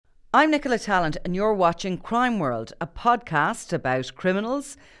I'm Nicola Talent and you're watching Crime World, a podcast about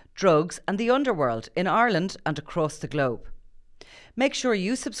criminals, drugs and the underworld in Ireland and across the globe. Make sure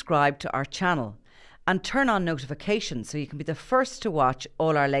you subscribe to our channel and turn on notifications so you can be the first to watch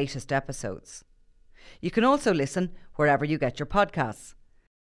all our latest episodes. You can also listen wherever you get your podcasts.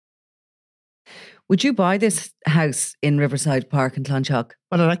 Would you buy this house in Riverside Park in Clonshaugh?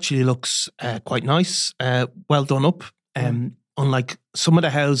 Well, it actually looks quite nice, well done up. Unlike some of the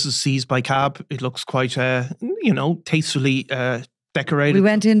houses seized by CAB, it looks quite, tastefully decorated. We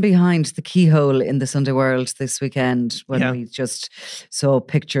went in behind the keyhole in the Sunday World this weekend when we just saw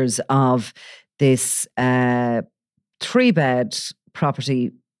pictures of this 3-bed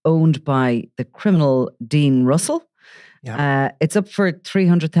property owned by the criminal Dean Russell. Yeah. It's up for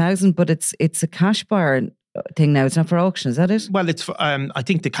 300,000, but it's a cash buyer thing now. It's not for auction, is that it? Well, it's for, I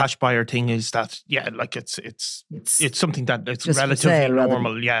think the cash buyer thing is that it's something that it's relatively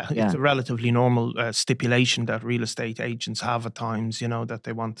normal. It's a relatively normal stipulation that real estate agents have at times. That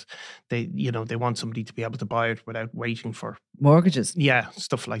they want somebody to be able to buy it without waiting for mortgages. Yeah,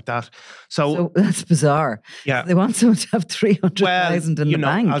 stuff like that. So that's bizarre. Yeah, they want someone to have 300,000 in the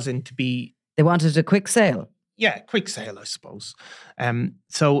bank, as in to be. They wanted a quick sale. Yeah, quick sale, I suppose.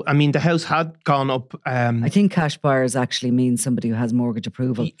 The house had gone up. I think cash buyers actually mean somebody who has mortgage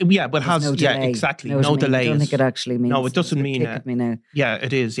approval. Yeah, but has no delay. Exactly, no delays. I don't think it actually means. No, it doesn't mean. Me now. Yeah,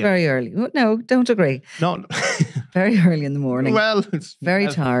 it is. Yeah. Very early. No, don't agree. No, very early in the morning. Well, it's very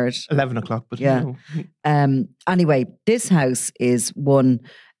tired. 11 o'clock, but yeah. Anyway, this house is one.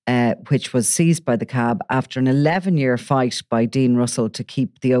 Which was seized by the CAB after an 11-year fight by Dean Russell to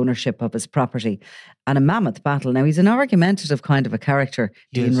keep the ownership of his property, and a mammoth battle. Now, he's an argumentative kind of a character,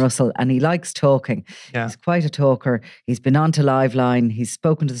 Dean Russell, and he likes talking. Yeah. He's quite a talker. He's been on to Liveline. He's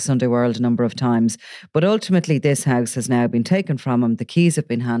spoken to the Sunday World a number of times. But ultimately, this house has now been taken from him. The keys have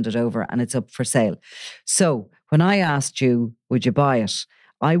been handed over and it's up for sale. So when I asked you, would you buy it?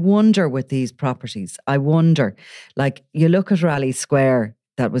 I wonder with these properties, like you look at Raleigh Square,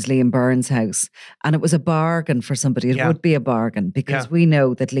 that was Liam Byrne's house. And it was a bargain for somebody. It would be a bargain because we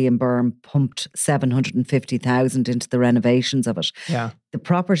know that Liam Byrne pumped 750,000 into the renovations of it. Yeah. The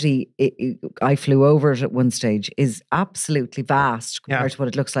property, I flew over it at one stage, is absolutely vast compared to what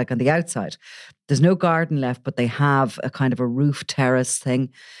it looks like on the outside. There's no garden left, but they have a kind of a roof terrace thing.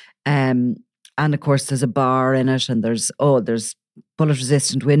 And of course, there's a bar in it and there's bullet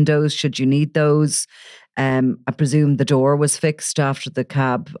resistant windows should you need those. I presume the door was fixed after the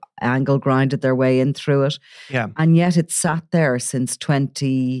CAB angle grinded their way in through it. Yeah. And yet it's sat there since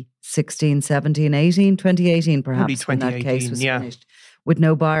 2016, 17, 18, 2018 perhaps, when that case was finished, with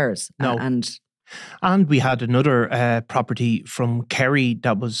no buyers. No. And we had another property from Kerry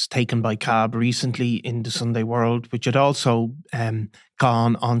that was taken by CAB recently in the Sunday World, which had also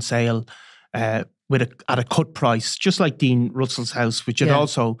gone on sale at a cut price, just like Dean Russell's house, which had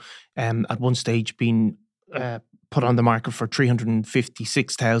also at one stage been put on the market for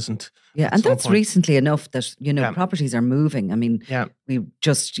 356,000. Yeah, and that's recently enough that properties are moving. I mean, we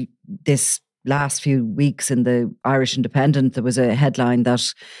just this last few weeks in the Irish Independent, there was a headline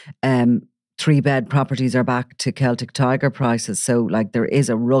that 3-bed properties are back to Celtic Tiger prices. So, like, there is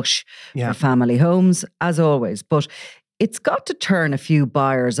a rush for family homes, as always, but it's got to turn a few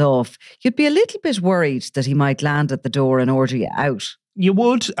buyers off. You'd be a little bit worried that he might land at the door and order you out. You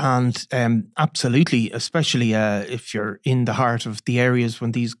would, and absolutely, especially if you're in the heart of the areas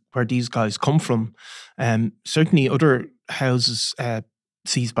where these guys come from. Certainly, other houses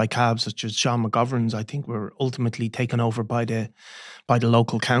seized by CAB, such as Sean McGovern's, I think were ultimately taken over by the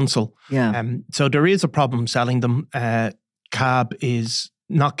local council. Yeah. So there is a problem selling them. CAB is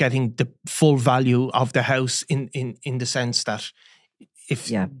not getting the full value of the house in the sense that if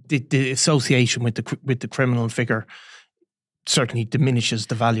the association with the criminal figure certainly diminishes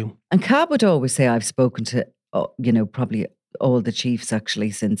the value. And CAB would always say, I've spoken to probably all the chiefs actually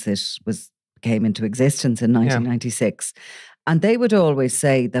since it came into existence in 1996, and they would always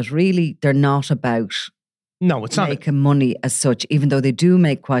say that really they're not about making money as such, even though they do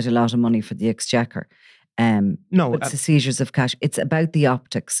make quite a lot of money for the Exchequer. It's the seizures of cash. It's about the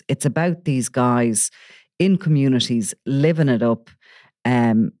optics. It's about these guys in communities living it up,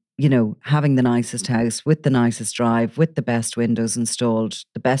 having the nicest house with the nicest drive, with the best windows installed,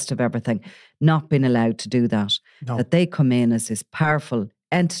 the best of everything, not being allowed to do that. No. That they come in as this powerful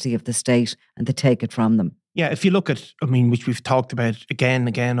entity of the state and they take it from them. Yeah, if you look at, which we've talked about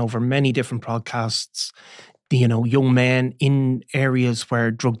again over many different podcasts, young men in areas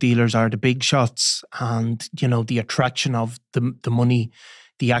where drug dealers are the big shots and, the attraction of the money,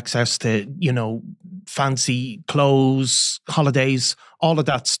 the access to, fancy clothes, holidays, all of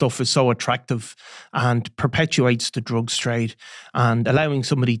that stuff is so attractive and perpetuates the drugs trade. And allowing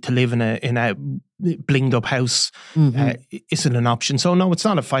somebody to live in a blinged up house isn't an option. So no, it's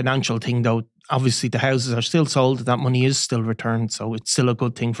not a financial thing though. Obviously the houses are still sold, that money is still returned, so it's still a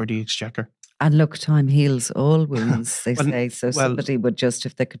good thing for the Exchequer. And look, time heals all wounds, they say. So somebody would just,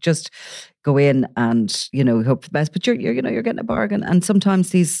 if they could just go in and, hope for the best. But you're getting a bargain. And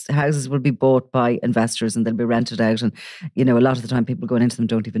sometimes these houses will be bought by investors and they'll be rented out. And, a lot of the time people going into them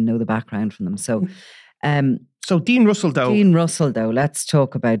don't even know the background from them. So, Dean Russell, though. Let's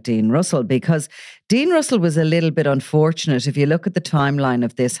talk about Dean Russell, because Dean Russell was a little bit unfortunate. If you look at the timeline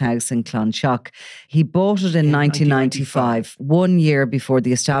of this house in Clonshock, he bought it in 1995, 1 year before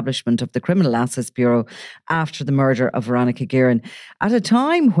the establishment of the Criminal Assets Bureau after the murder of Veronica Guerin, at a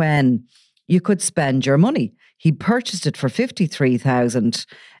time when you could spend your money. He purchased it for $53,000,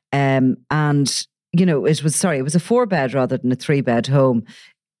 and it was a 4-bed rather than a 3-bed home.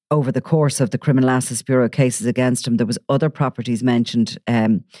 Over the course of the Criminal Assets Bureau cases against him, there was other properties mentioned,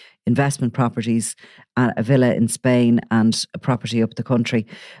 investment properties, a villa in Spain and a property up the country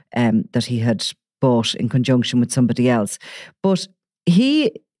that he had bought in conjunction with somebody else. But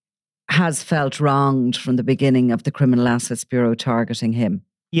he has felt wronged from the beginning of the Criminal Assets Bureau targeting him.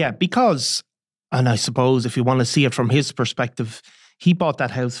 Yeah, because, and I suppose if you want to see it from his perspective, he bought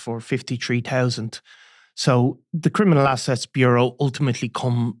that house for $53,000. So the Criminal Assets Bureau ultimately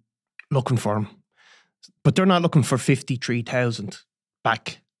come looking for him, but they're not looking for $53,000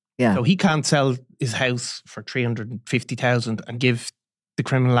 back. Yeah. So he can't sell his house for $350,000 and give the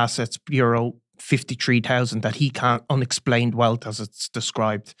Criminal Assets Bureau $53,000 that he can't, unexplained wealth as it's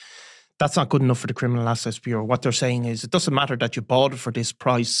described. That's not good enough for the Criminal Assets Bureau. What they're saying is, it doesn't matter that you bought it for this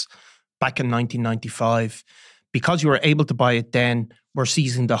price back in 1995, because you were able to buy it then. We're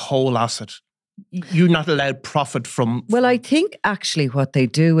seizing the whole asset. You're not allowed profit from. Well, I think actually what they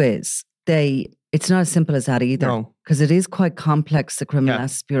do is it's not as simple as that either. Because it is quite complex, the Criminal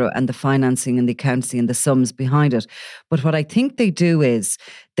Assets Bureau, and the financing and the accounting and the sums behind it. But what I think they do is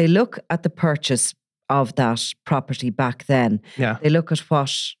they look at the purchase of that property back then. Yeah. They look at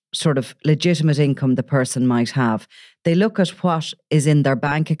what sort of legitimate income the person might have. They look at what is in their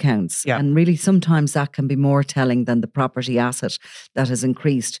bank accounts. Yeah. And really sometimes that can be more telling than the property asset that has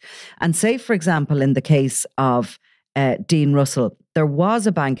increased. And say, for example, in the case of Dean Russell, there was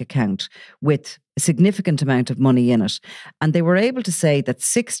a bank account with a significant amount of money in it. And they were able to say that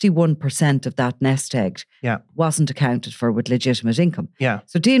 61% of that nest egg wasn't accounted for with legitimate income. Yeah.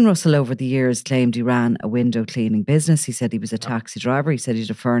 So Dean Russell over the years claimed he ran a window cleaning business. He said he was a taxi driver. He said he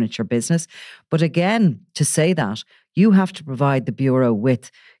had a furniture business. But again, to say that, you have to provide the Bureau with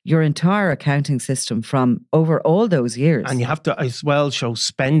your entire accounting system from over all those years. And you have to as well show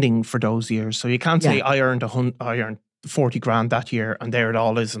spending for those years. So you can't say I earned 40 grand that year and there it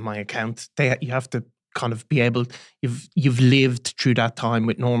all is in my account. You have to kind of be able, you've lived through that time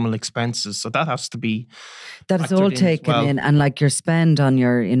with normal expenses. So that has to be, that is all taken in, and like your spend on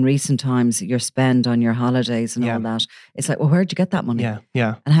in recent times, your spend on your holidays and all that. It's like, well, where'd you get that money?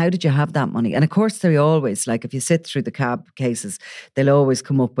 Yeah. And how did you have that money? And of course, they always, like if you sit through the cab cases, they'll always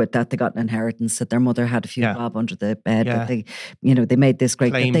come up with that they got an inheritance, that their mother had a few bob under the bed, that they, they made this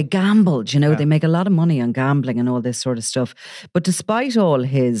great, that they gambled, they make a lot of money on gambling and all this sort of stuff. But despite all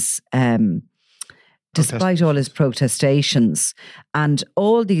his protestations and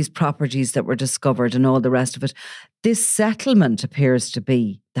all these properties that were discovered and all the rest of it, this settlement appears to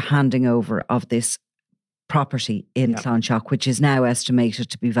be the handing over of this property in Clonshock, which is now estimated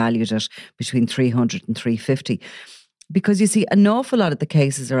to be valued at between 300 and 350. Because you see, an awful lot of the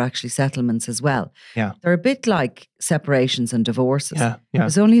cases are actually settlements as well. Yeah. They're a bit like separations and divorces. Yeah.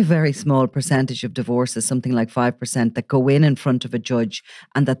 There's only a very small percentage of divorces, something like 5%, that go in front of a judge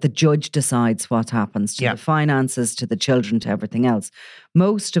and that the judge decides what happens to the finances, to the children, to everything else.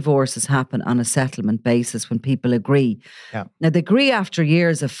 Most divorces happen on a settlement basis when people agree. Yeah. Now, they agree after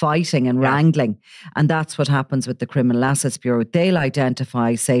years of fighting and wrangling, and that's what happens with the Criminal Assets Bureau. They'll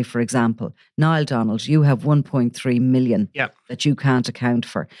identify, say, for example, Niall Donald, you have 1.3 million that you can't account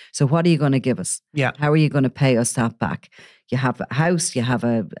for. So what are you going to give us? Yeah. How are you going to pay us that back? You have a house, you have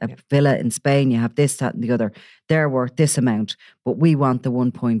a villa in Spain, you have this, that and the other. They're worth this amount, but we want the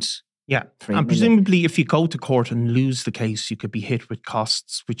 1.3 and presumably if you go to court and lose the case, you could be hit with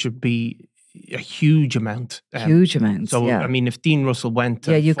costs, which would be a huge amount. Huge amounts, So, yeah. I mean, if Dean Russell went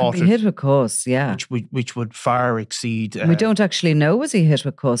Yeah, and you could fought be it, hit with cuss, yeah. which would far exceed. We don't actually know, was he hit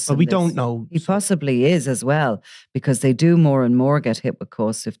with cuss? Well, in we this? don't know. He possibly is as well, because they do more and more get hit with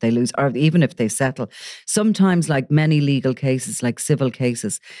cuss if they lose, or even if they settle. Sometimes, like many legal cases, like civil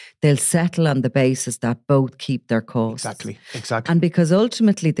cases, they'll settle on the basis that both keep their costs. Exactly. And because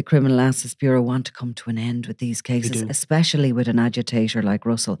ultimately the Criminal Assets Bureau want to come to an end with these cases, do. especially with an agitator like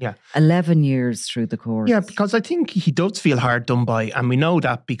Russell. Yeah. 11 years through the courts. Yeah, because I think he does feel hard done by, and we know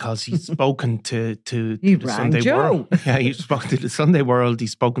that because he's spoken to He the rang Sunday Joe. World. Yeah, he's spoken to the Sunday World.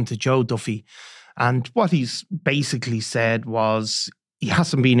 He's spoken to Joe Duffy, and what he's basically said was he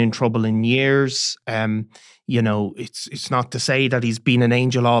hasn't been in trouble in years. You know, it's not to say that he's been an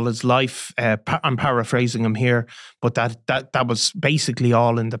angel all his life. I'm paraphrasing him here, but that was basically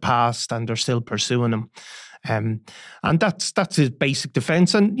all in the past, and they're still pursuing him. And that's his basic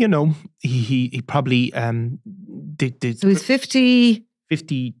defence. And you know, he probably did. So he's 50.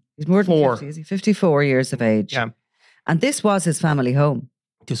 50. He's more than 50, is he? 54 years of age. Yeah. And this was his family home.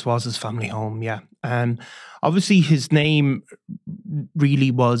 This was his family home, yeah. Obviously, his name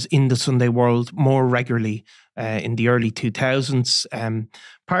really was in the Sunday World more regularly in the early 2000s,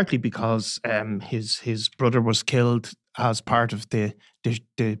 partly because his brother was killed as part of the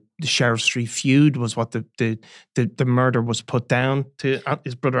Sheriff Street feud, was what the murder was put down to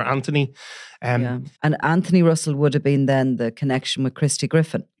his brother Anthony. Yeah. And Anthony Russell would have been then the connection with Christy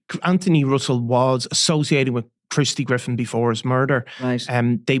Griffin. Anthony Russell was associated with Christy Griffin before his murder. Right.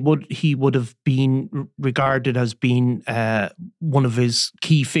 He would have been regarded as being one of his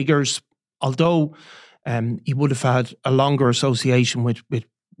key figures, although he would have had a longer association with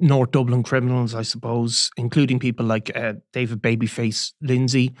North Dublin criminals, I suppose, including people like David Babyface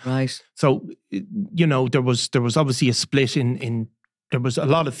Lindsay. Right. So, you know, there was obviously a split in there was a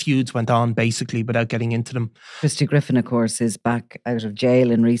lot of feuds went on, basically, without getting into them. Christy Griffin, of course, is back out of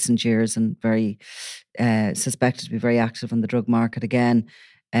jail in recent years and very suspected to be very active on the drug market again.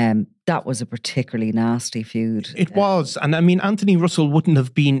 That was a particularly nasty feud. It was. And I mean, Anthony Russell wouldn't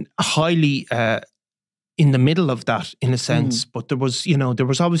have been highly in the middle of that, in a sense, but there was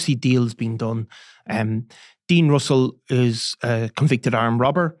obviously deals being done. Dean Russell is a convicted armed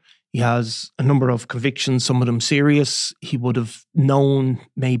robber. He has a number of convictions, some of them serious. He would have known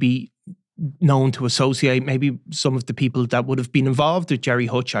to associate maybe some of the people that would have been involved with Jerry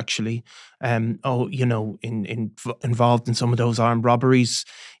Hutch, actually. Involved in some of those armed robberies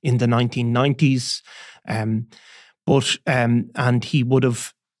in the 1990s. And he would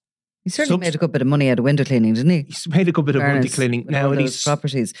have. He certainly made a good bit of money out of window cleaning, didn't he? He's made a good bit of window cleaning now, and he's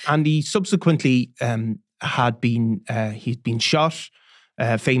properties. And he subsequently he'd been shot.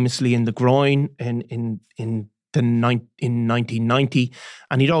 Famously in the groin in 1990,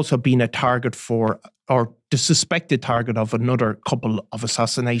 and he'd also been a target or the suspected target of another couple of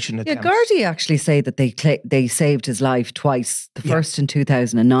assassination attempts. Yeah, Gardaí actually say that they saved his life twice. The first in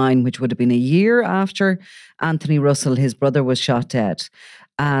 2009, which would have been a year after Anthony Russell, his brother, was shot dead.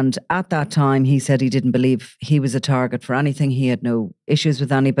 And at that time, he said he didn't believe he was a target for anything. He had no issues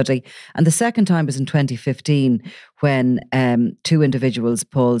with anybody. And the second time was in 2015 when two individuals,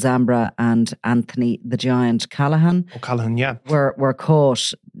 Paul Zambra and Anthony the Giant Callahan, yeah, were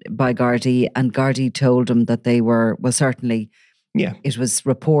caught by Gardaí. And Gardaí told him that they were, well, certainly... Yeah. It was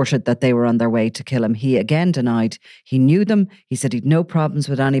reported that they were on their way to kill him. He again denied he knew them. He said he'd no problems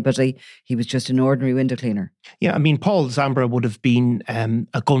with anybody. He was just an ordinary window cleaner. Yeah, I mean, Paul Zambra would have been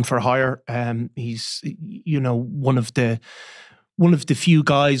a gun for hire. He's, one of the few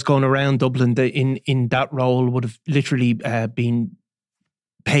guys going around Dublin that in that role would have literally been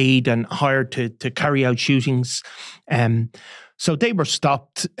paid and hired to carry out shootings. So they were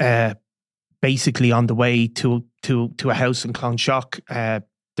stopped basically on the way to a house in Clonshock.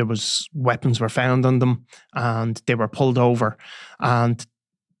 There was weapons were found on them, and they were pulled over. And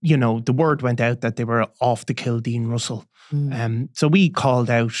the word went out that they were off to kill Dean Russell. So we called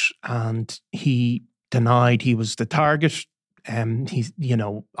out, and he denied he was the target. He's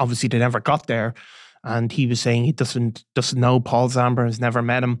obviously they never got there, and he was saying he doesn't know Paul Zambra, has never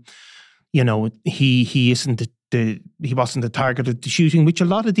met him. He isn't he wasn't the target of the shooting, which a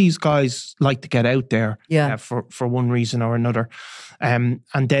lot of these guys like to get out there for one reason or another. And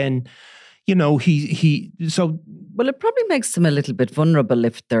then, so... Well, it probably makes them a little bit vulnerable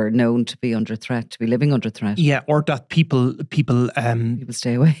if they're known to be under threat, to be living under threat. Yeah, or that people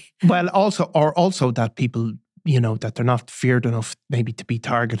stay away. Well, also that people... that they're not feared enough maybe to be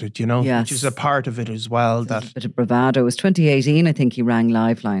targeted, yes. Which is a part of it as well. That a bit of bravado. It was 2018, I think he rang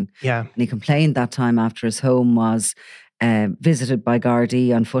Lifeline. Yeah. And he complained that time after his home was visited by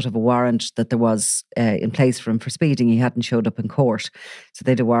Gardaí on foot of a warrant that there was in place for him for speeding. He hadn't showed up in court. So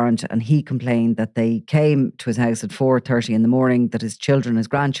they had a warrant, and he complained that they came to his house at 4:30 in the morning, that his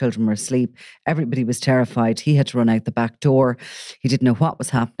grandchildren were asleep. Everybody was terrified. He had to run out the back door. He didn't know what was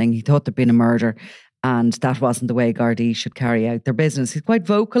happening. He thought there'd been a murder, and that wasn't the way Gardaí should carry out their business. He's quite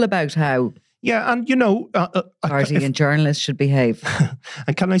vocal about how and Gardaí and journalists should behave.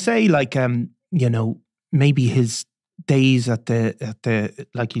 And can I say, maybe his days at the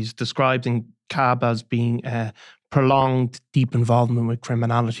like he's described in CAB as being prolonged deep involvement with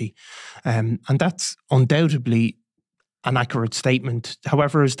criminality, and that's undoubtedly an accurate statement.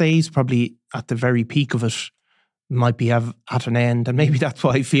 However, his days probably at the very peak of it might be at an end, and maybe that's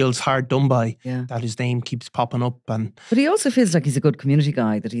why he feels hard done by, that his name keeps popping up. But he also feels like he's a good community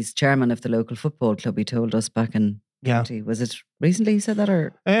guy, that he's chairman of the local football club, he told us back in was it recently he said that,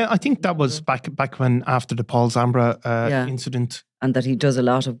 or I think that was back when, after the Paul Zambra incident, and that he does a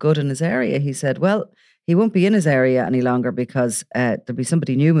lot of good in his area. He said, well, he won't be in his area any longer because there'll be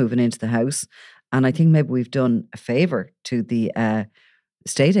somebody new moving into the house, and I think maybe we've done a favour to the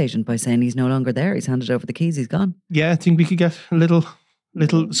estate agent by saying he's no longer there. He's handed over the keys. He's gone. Yeah, I think we could get a little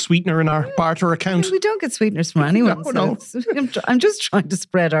sweetener in our barter account. We don't get sweeteners from anyone. No. I'm just trying to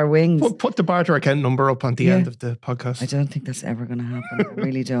spread our wings. Put the barter account number up on the end of the podcast. I don't think that's ever going to happen. I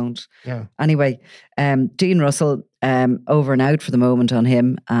really don't. Yeah. Anyway, Dean Russell, over and out for the moment on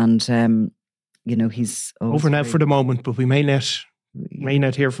him, and he's over and out for the moment, but we may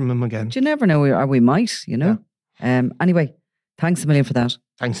not hear from him again. But you never know, or we might. Anyway, thanks a million for that.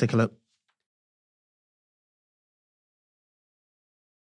 Thanks, Nicola.